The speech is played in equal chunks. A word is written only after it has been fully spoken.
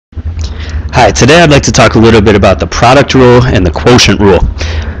Hi, today I'd like to talk a little bit about the product rule and the quotient rule.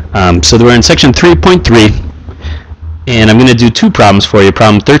 So we're in section 3.3, and I'm going to do two problems for you,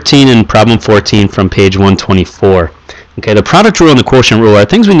 problem 13 and problem 14 from page 124. Okay, the product rule and the quotient rule are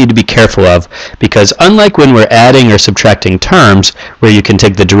things we need to be careful of, because unlike when we're adding or subtracting terms, where you can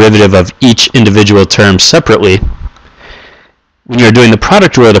take the derivative of each individual term separately, when you're doing the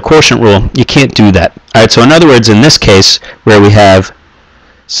product rule or the quotient rule, you can't do that. Alright, so in other words, in this case, where we have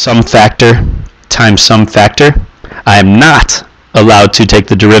some factor times some factor, I am not allowed to take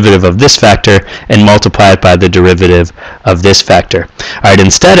the derivative of this factor and multiply it by the derivative of this factor. Alright,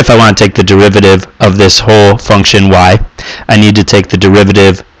 instead, if I want to take the derivative of this whole function y, I need to take the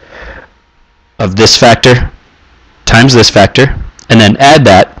derivative of this factor times this factor, and then add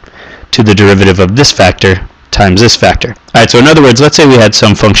that to the derivative of this factor times this factor. Alright, so in other words, let's say we had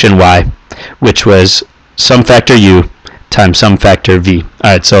some function y, which was some factor u times some factor v.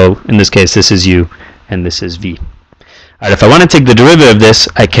 Alright, so in this case, this is u and this is v. Alright, if I want to take the derivative of this,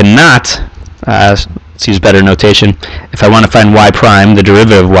 I cannot, let's use better notation, if I want to find y prime, the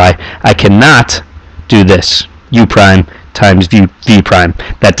derivative of y, I cannot do this, u prime times v prime.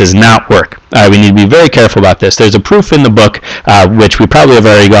 That does not work. Alright, we need to be very careful about this. There's a proof in the book, which we probably have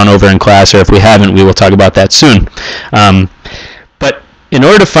already gone over in class, or if we haven't, we will talk about that soon. But in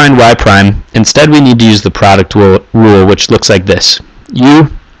order to find y prime, instead we need to use the product rule, which looks like this. U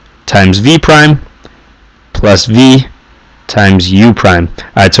times v prime plus v times u prime.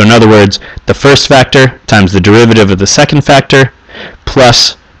 Alright, so in other words, the first factor times the derivative of the second factor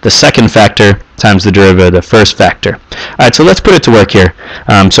plus the second factor times the derivative of the first factor. Alright, so let's put it to work here.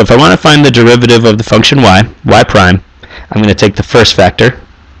 So if I want to find the derivative of the function y prime, I'm going to take the first factor,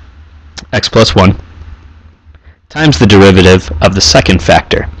 x plus 1, times the derivative of the second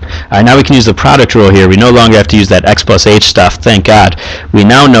factor. Now we can use the product rule here. We no longer have to use that x plus h stuff, thank God. We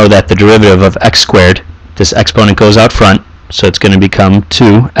now know that the derivative of x squared, this exponent goes out front, so it's going to become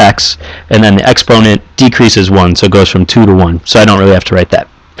 2x, and then the exponent decreases 1, so it goes from 2 to 1, so I don't really have to write that.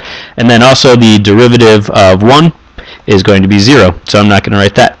 And then also the derivative of 1 is going to be 0, so I'm not going to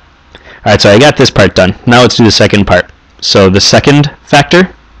write that. Alright, so I got this part done. Now let's do the second part. So the second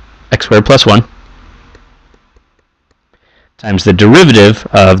factor, x squared plus 1, times the derivative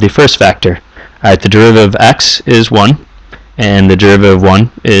of the first factor. Alright, the derivative of x is 1, and the derivative of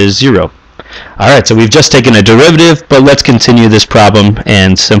 1 is 0. Alright, so we've just taken a derivative, but let's continue this problem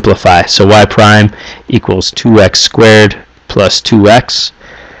and simplify. So y prime equals 2x squared plus 2x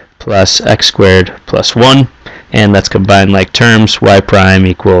plus x squared plus 1, and let's combine like terms. Y prime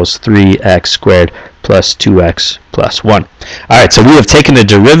equals 3x squared plus 2x plus 1. Alright, so we have taken the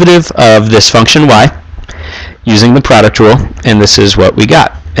derivative of this function y using the product rule, and this is what we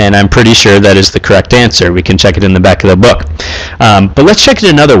got. And I'm pretty sure that is the correct answer. We can check it in the back of the book. But let's check it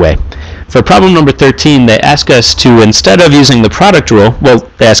another way. For problem number 13, they ask us to, instead of using the product rule, well,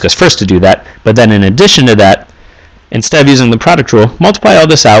 they ask us first to do that, but then in addition to that, instead of using the product rule, multiply all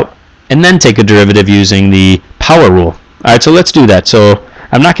this out, and then take a derivative using the power rule. Alright, so let's do that. So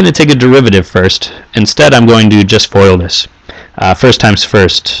I'm not going to take a derivative first. Instead, I'm going to just FOIL this. First times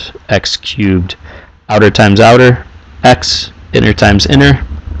first, x cubed, outer times outer, x, inner times inner,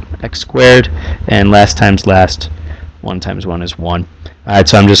 x squared, and last times last, 1 times 1 is 1. Alright,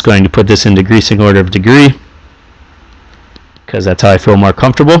 so I'm just going to put this in decreasing order of degree, because that's how I feel more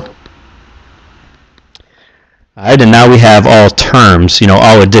comfortable. Alright, and now we have all terms,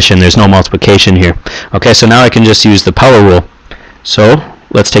 all addition, there's no multiplication here. Okay, so now I can just use the power rule. So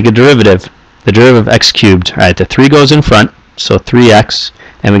let's take a derivative. The derivative of x cubed. Alright, the 3 goes in front, so 3x,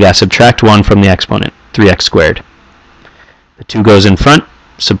 and we got to subtract 1 from the exponent, 3x squared. The 2 goes in front,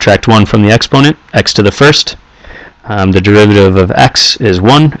 subtract 1 from the exponent, x to the first. The derivative of x is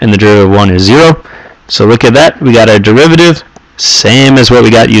 1, and the derivative of 1 is 0. So look at that, we got our derivative, same as what we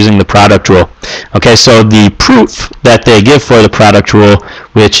got using the product rule. Okay, so the proof that they give for the product rule,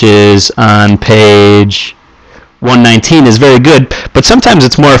 which is on page 119, is very good, but sometimes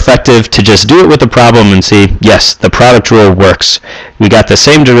it's more effective to just do it with the problem and see, yes, the product rule works. We got the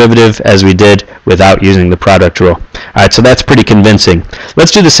same derivative as we did without using the product rule. Alright, so that's pretty convincing.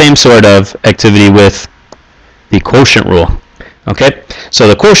 Let's do the same sort of activity with the quotient rule. Okay, so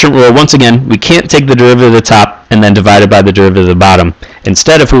the quotient rule, once again, we can't take the derivative of the top and then divide it by the derivative of the bottom.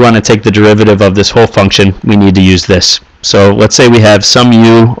 Instead, if we want to take the derivative of this whole function, we need to use this. So let's say we have some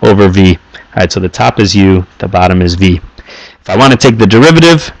u over v. Alright, so the top is u, the bottom is v. If I want to take the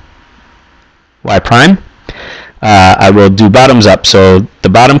derivative, y prime, I will do bottoms up. So the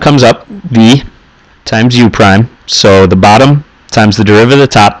bottom comes up, v times u prime. So the bottom times the derivative of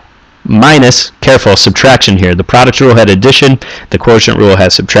the top minus, careful, subtraction here. The product rule had addition, the quotient rule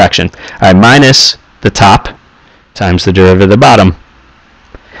has subtraction. All right, minus the top times the derivative of the bottom.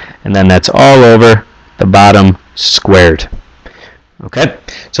 And then that's all over the bottom squared. Okay,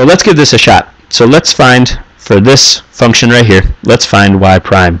 so let's give this a shot. So let's find, for this function right here, let's find y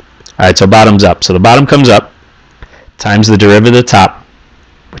prime. All right, so bottom's up. So the bottom comes up times the derivative of the top,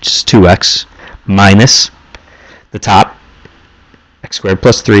 which is 2x, minus the top, x squared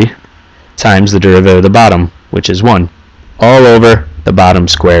plus 3, times the derivative of the bottom, which is 1, all over the bottom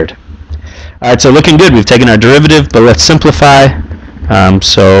squared. All right, so looking good. We've taken our derivative, but let's simplify.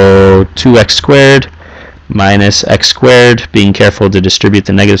 So 2x squared minus x squared, being careful to distribute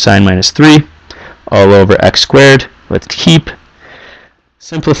the negative sign, minus 3, all over x squared. Let's keep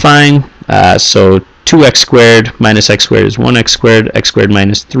simplifying. So 2x squared minus x squared is 1x squared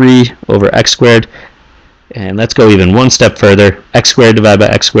minus 3 over x squared. And let's go even one step further. X squared divided by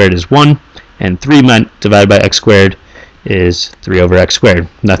x squared is 1, and 3 divided by x squared is 3 over x squared.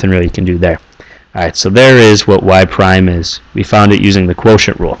 Nothing really you can do there. All right, so there is what y prime is. We found it using the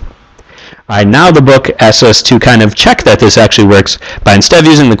quotient rule. All right, now the book asks us to kind of check that this actually works by, instead of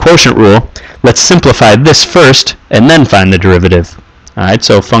using the quotient rule, let's simplify this first and then find the derivative. All right,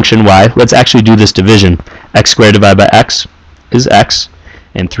 so function y, let's actually do this division. X squared divided by x is x,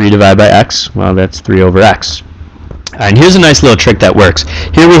 and 3 divided by x, well, that's 3 over x. All right, and here's a nice little trick that works.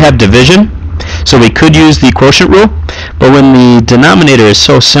 Here we have division, so we could use the quotient rule, but when the denominator is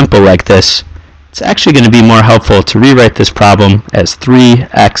so simple like this, it's actually going to be more helpful to rewrite this problem as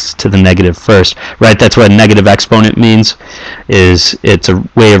 3x to the negative first. Right, that's what a negative exponent means, is it's a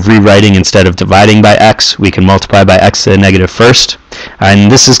way of rewriting. Instead of dividing by x, we can multiply by x to the negative first. And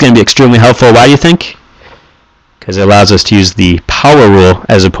this is going to be extremely helpful. Why do you think? Because it allows us to use the power rule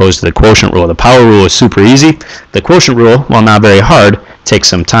as opposed to the quotient rule. The power rule is super easy. The quotient rule, while not very hard, takes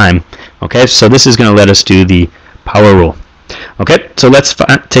some time. Okay, so this is going to let us do the power rule. Okay, so let's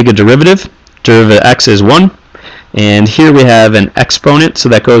take a derivative. Derivative of x is 1, and here we have an exponent, so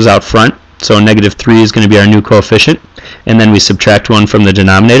that goes out front. So negative 3 is going to be our new coefficient, and then we subtract 1 from the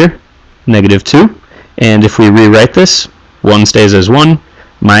denominator, negative 2. And if we rewrite this, 1 stays as 1,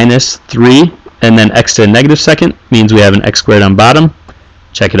 minus 3, and then x to the negative second means we have an x squared on bottom.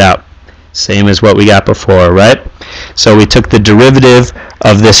 Check it out. Same as what we got before, right? So we took the derivative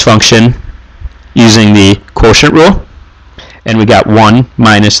of this function using the quotient rule, and we got 1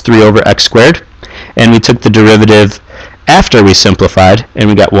 minus 3 over x squared. And we took the derivative after we simplified, and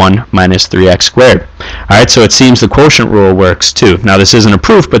we got 1 minus 3x squared. All right, so it seems the quotient rule works too. Now, this isn't a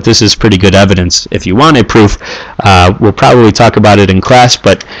proof, but this is pretty good evidence. If you want a proof, we'll probably talk about it in class,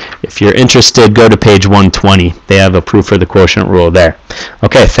 but if you're interested, go to page 120. They have a proof for the quotient rule there.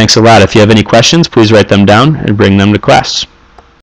 Okay, thanks a lot. If you have any questions, please write them down and bring them to class.